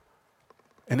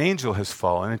an angel has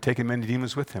fallen and taken many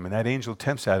demons with him, and that angel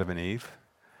tempts Adam and Eve,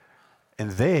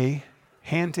 and they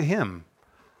hand to him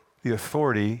the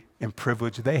authority and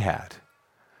privilege they had.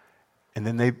 And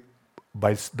then they,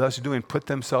 by thus doing, put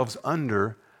themselves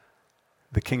under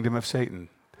the kingdom of Satan,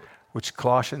 which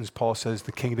Colossians, Paul says,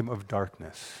 the kingdom of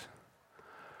darkness.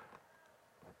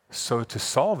 So to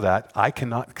solve that, I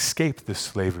cannot escape this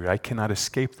slavery. I cannot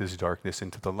escape this darkness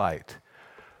into the light.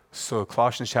 So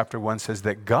Colossians chapter 1 says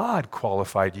that God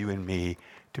qualified you and me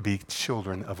to be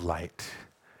children of light,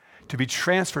 to be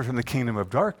transferred from the kingdom of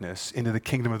darkness into the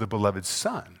kingdom of the beloved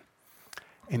Son.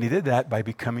 And he did that by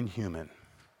becoming human.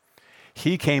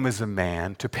 He came as a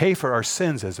man to pay for our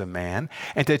sins as a man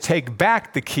and to take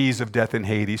back the keys of death and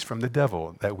Hades from the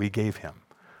devil that we gave him,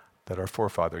 that our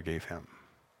forefather gave him.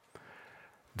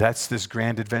 That's this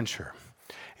grand adventure.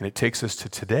 And it takes us to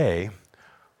today,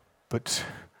 but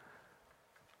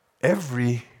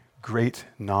every great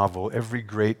novel, every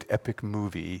great epic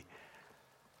movie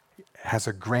has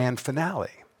a grand finale.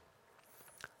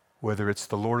 Whether it's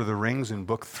The Lord of the Rings in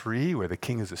Book 3, where the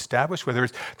king is established, whether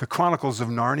it's The Chronicles of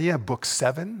Narnia, Book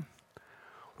 7,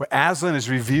 where Aslan is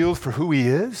revealed for who he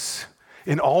is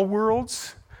in all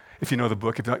worlds. If you know the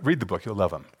book, if you read the book, you'll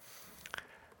love him.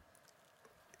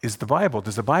 Does the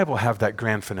Bible have that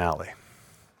grand finale?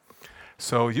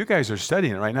 So you guys are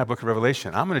studying it right now, Book of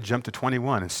Revelation. I'm going to jump to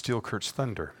 21 and steal Kurt's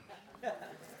thunder.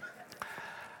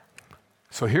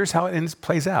 So here's how it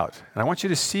plays out. And I want you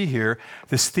to see here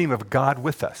this theme of God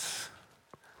with us.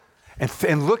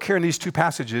 And look here in these two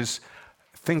passages,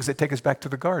 things that take us back to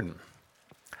the garden.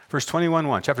 Verse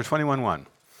 21:1, chapter 21:1.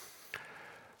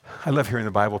 I love hearing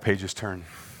the Bible pages turn.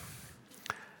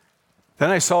 Then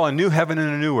I saw a new heaven and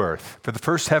a new earth, for the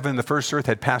first heaven and the first earth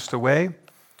had passed away,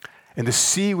 and the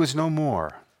sea was no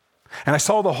more. And I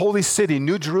saw the holy city,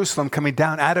 New Jerusalem, coming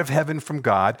down out of heaven from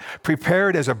God,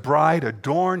 prepared as a bride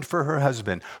adorned for her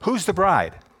husband. Who's the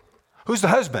bride? Who's the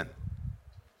husband?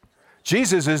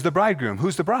 Jesus is the bridegroom.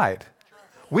 Who's the bride?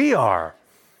 We are.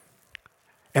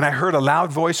 And I heard a loud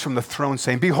voice from the throne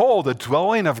saying, "Behold, the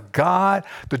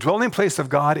dwelling place of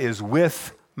God is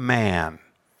with man.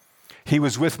 He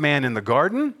was with man in the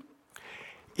garden.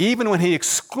 Even when he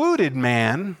excluded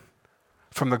man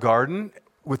from the garden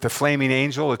with the flaming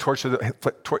angel,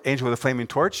 angel with a flaming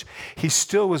torch, he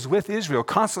still was with Israel.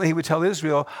 Constantly he would tell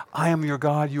Israel, I am your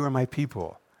God, you are my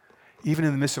people, even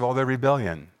in the midst of all their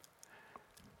rebellion.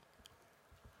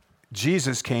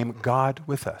 Jesus came, God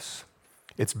with us.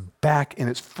 It's back in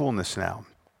its fullness now.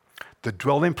 The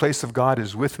dwelling place of God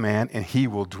is with man, and he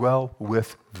will dwell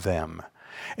with them.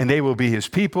 And they will be his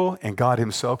people, and God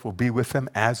himself will be with them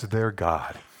as their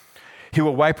God. He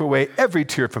will wipe away every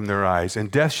tear from their eyes, and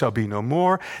death shall be no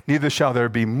more. Neither shall there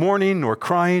be mourning, nor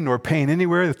crying, nor pain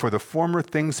anywhere, for the former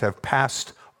things have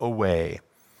passed away.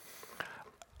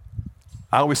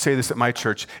 I always say this at my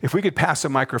church. If we could pass a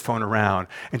microphone around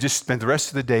and just spend the rest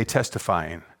of the day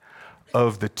testifying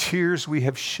of the tears we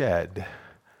have shed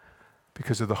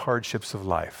because of the hardships of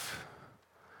life.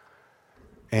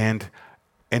 And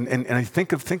I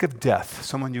think of death.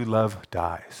 Someone you love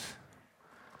dies.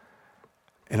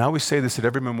 And I always say this at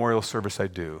every memorial service I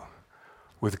do.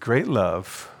 With great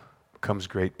love comes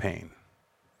great pain.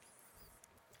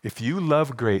 If you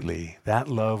love greatly, that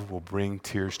love will bring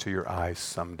tears to your eyes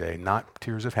someday. Not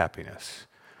tears of happiness,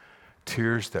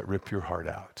 tears that rip your heart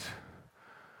out.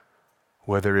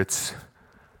 Whether it's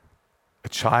a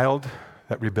child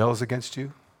that rebels against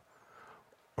you,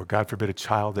 or God forbid, a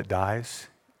child that dies,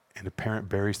 and a parent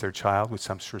buries their child, which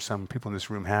I'm sure some people in this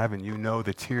room have, and you know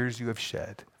the tears you have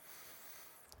shed.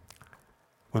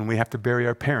 When we have to bury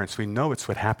our parents, we know it's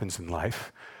what happens in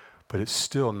life, but it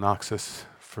still knocks us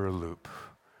for a loop.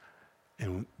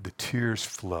 And the tears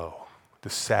flow, the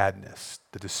sadness,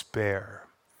 the despair.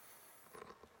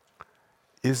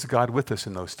 Is God with us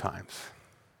in those times?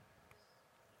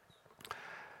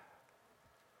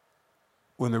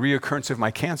 When the reoccurrence of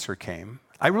my cancer came,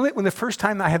 when the first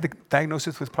time I had the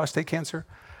diagnosis with prostate cancer,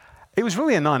 it was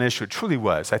really a non-issue. It truly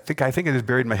was. I think I just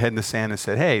buried my head in the sand and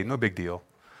said, hey, no big deal.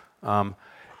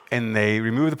 And they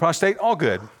removed the prostate, all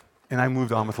good. And I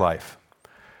moved on with life.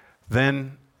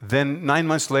 Then 9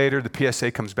 months later, the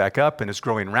PSA comes back up and it's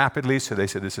growing rapidly, so they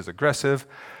said this is aggressive.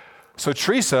 So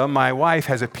Teresa, my wife,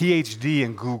 has a PhD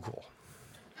in Google.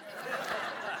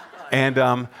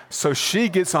 And so she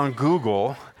gets on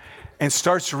Google and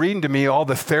starts reading to me all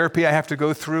the therapy I have to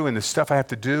go through and the stuff I have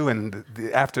to do, and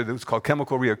after it's called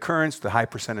chemical reoccurrence, the high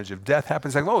percentage of death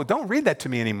happens. Like, oh, don't read that to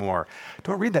me anymore.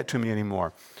 Don't read that to me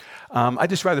anymore. I'd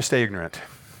just rather stay ignorant.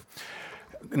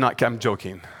 I'm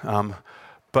joking.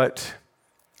 But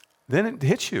then it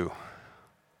hits you.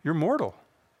 You're mortal.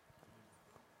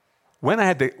 When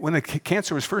the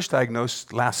cancer was first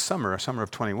diagnosed last summer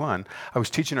of 21, I was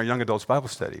teaching our young adults Bible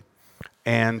study.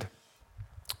 And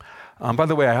by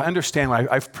the way, I understand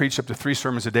I've preached up to 3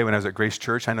 sermons a day when I was at Grace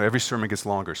Church. I know every sermon gets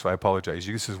longer, so I apologize.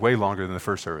 This is way longer than the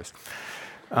first service.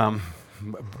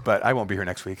 But I won't be here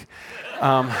next week.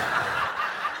 Now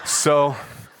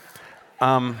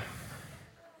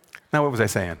what was I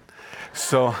saying?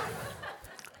 So,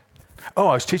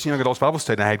 I was teaching young adults Bible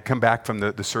study, and I had come back from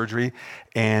the surgery,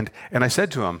 and I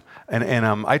said to him,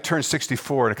 I turned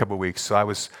 64 in a couple of weeks, so I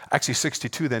was actually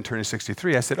 62 then, turning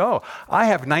 63. I said, I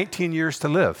have 19 years to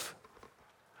live.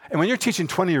 And when you're teaching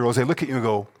 20-year-olds, they look at you and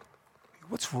go,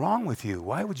 what's wrong with you?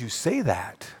 Why would you say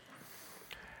that?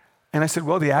 And I said,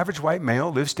 well, the average white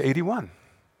male lives to 81.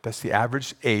 That's the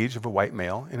average age of a white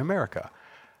male in America.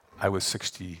 I was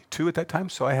 62 at that time,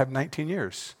 so I have 19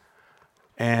 years.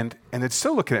 And it's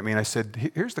still looking at me, and I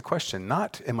said, here's the question.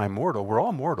 Not, am I mortal? We're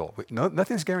all mortal.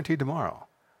 Nothing's guaranteed tomorrow.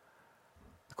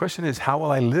 The question is, how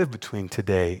will I live between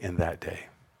today and that day?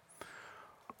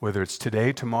 Whether it's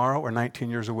today, tomorrow, or 19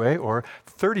 years away, or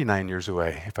 39 years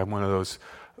away, if I'm one of those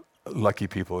lucky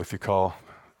people, if you call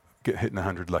get hitting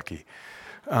 100 lucky.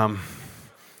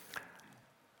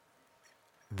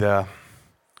 The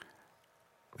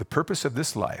purpose of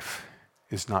this life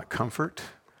is not comfort,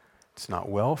 it's not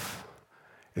wealth,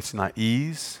 it's not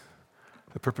ease.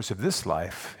 The purpose of this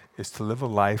life is to live a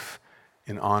life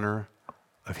in honor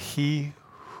of He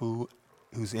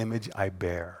whose image I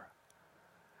bear.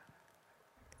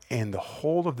 And the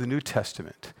whole of the New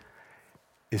Testament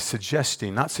is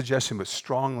not suggesting, but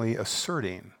strongly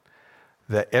asserting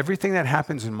that everything that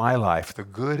happens in my life, the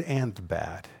good and the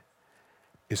bad,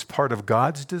 is part of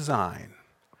God's design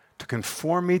to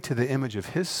conform me to the image of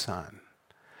His Son.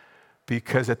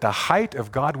 Because at the height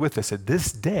of God with us at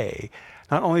this day,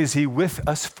 not only is He with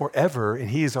us forever, and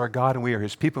He is our God and we are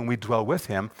His people and we dwell with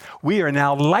Him, we are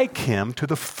now like Him to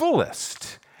the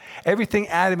fullest. Everything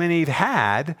Adam and Eve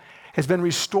had has been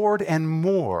restored and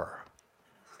more.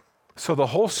 So the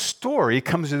whole story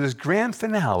comes to this grand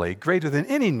finale, greater than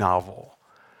any novel,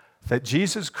 that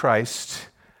Jesus Christ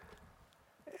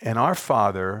and our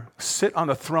Father sit on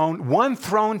a throne, one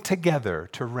throne together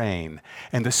to reign.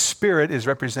 And the Spirit is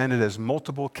represented as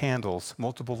multiple candles,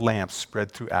 multiple lamps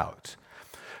spread throughout.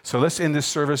 So let's end this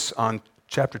service on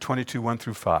chapter 22, 1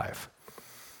 through 5.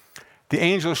 The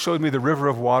angel showed me the river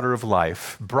of water of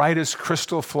life, bright as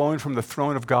crystal, flowing from the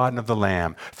throne of God and of the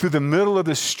Lamb. Through the middle of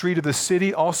the street of the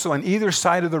city, also on either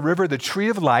side of the river, the tree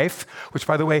of life, which,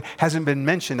 by the way, hasn't been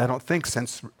mentioned, I don't think,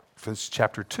 since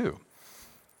chapter 2.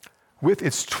 With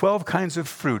its 12 kinds of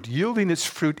fruit, yielding its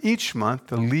fruit each month,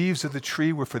 the leaves of the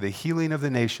tree were for the healing of the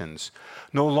nations.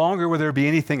 No longer will there be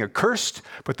anything accursed,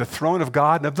 but the throne of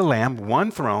God and of the Lamb,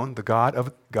 one throne, the God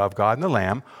of God and the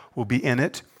Lamb, will be in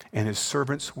it, and His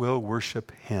servants will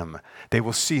worship Him. They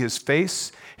will see His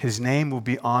face, His name will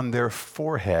be on their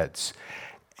foreheads,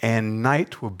 and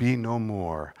night will be no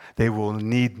more. They will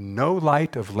need no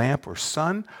light of lamp or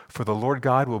sun, for the Lord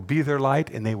God will be their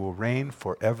light, and they will reign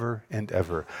forever and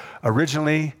ever.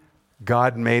 Originally,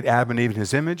 God made Adam and Eve in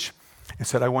His image and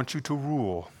said, I want you to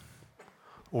rule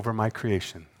over my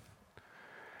creation,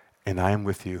 and I am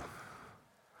with you.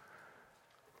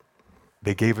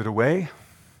 They gave it away,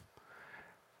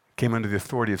 came under the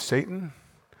authority of Satan.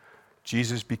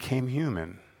 Jesus became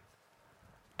human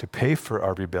to pay for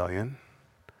our rebellion,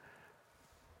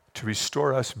 to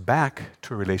restore us back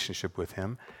to a relationship with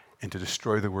Him, and to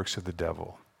destroy the works of the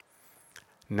devil.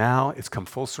 Now it's come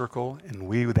full circle, and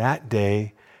we, that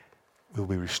day, will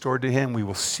be restored to Him. We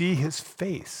will see His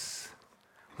face,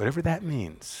 whatever that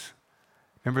means.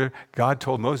 Remember, God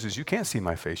told Moses, you can't see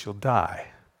my face, you'll die.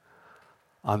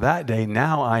 On that day,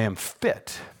 now I am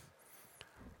fit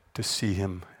to see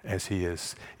Him as He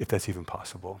is, if that's even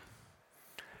possible.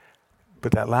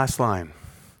 But that last line,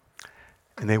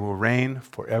 and they will reign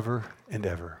forever and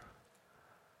ever.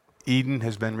 Eden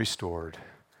has been restored,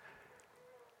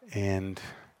 and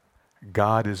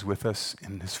God is with us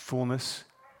in His fullness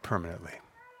permanently.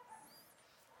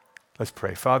 Let's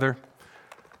pray. Father,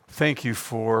 thank You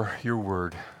for Your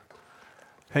word.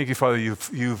 Thank You, Father,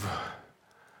 you've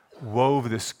wove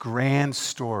this grand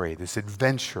story, this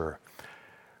adventure,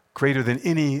 greater than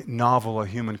any novel a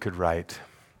human could write,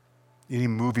 any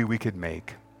movie we could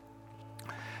make,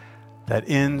 that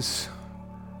ends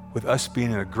with us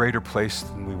being in a greater place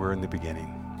than we were in the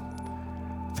beginning.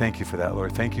 Thank You for that,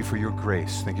 Lord. Thank You for Your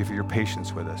grace. Thank You for Your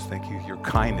patience with us. Thank You for Your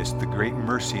kindness, the great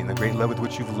mercy, and the great love with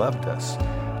which You've loved us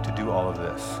to do all of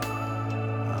this.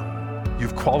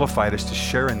 You've qualified us to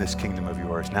share in this kingdom of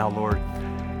Yours. Now, Lord,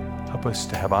 help us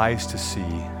to have eyes to see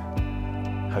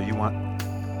how You want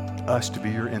us to be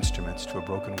Your instruments to a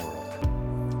broken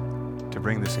world, to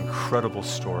bring this incredible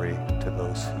story to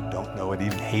those who don't know it,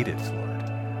 even hate it, Lord.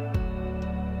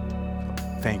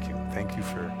 Thank You. Thank You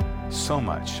for so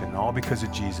much, and all because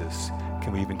of Jesus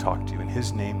can we even talk to You. In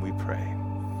His name we pray.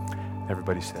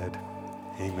 Everybody said,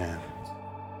 amen.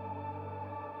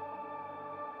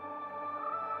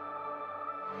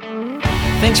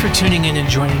 Thanks for tuning in and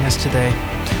joining us today.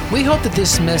 We hope that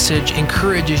this message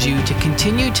encourages you to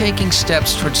continue taking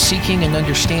steps towards seeking and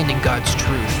understanding God's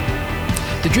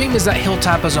truth. The dream is that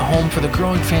Hilltop is a home for the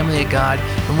growing family of God,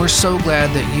 and we're so glad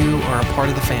that you are a part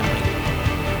of the family.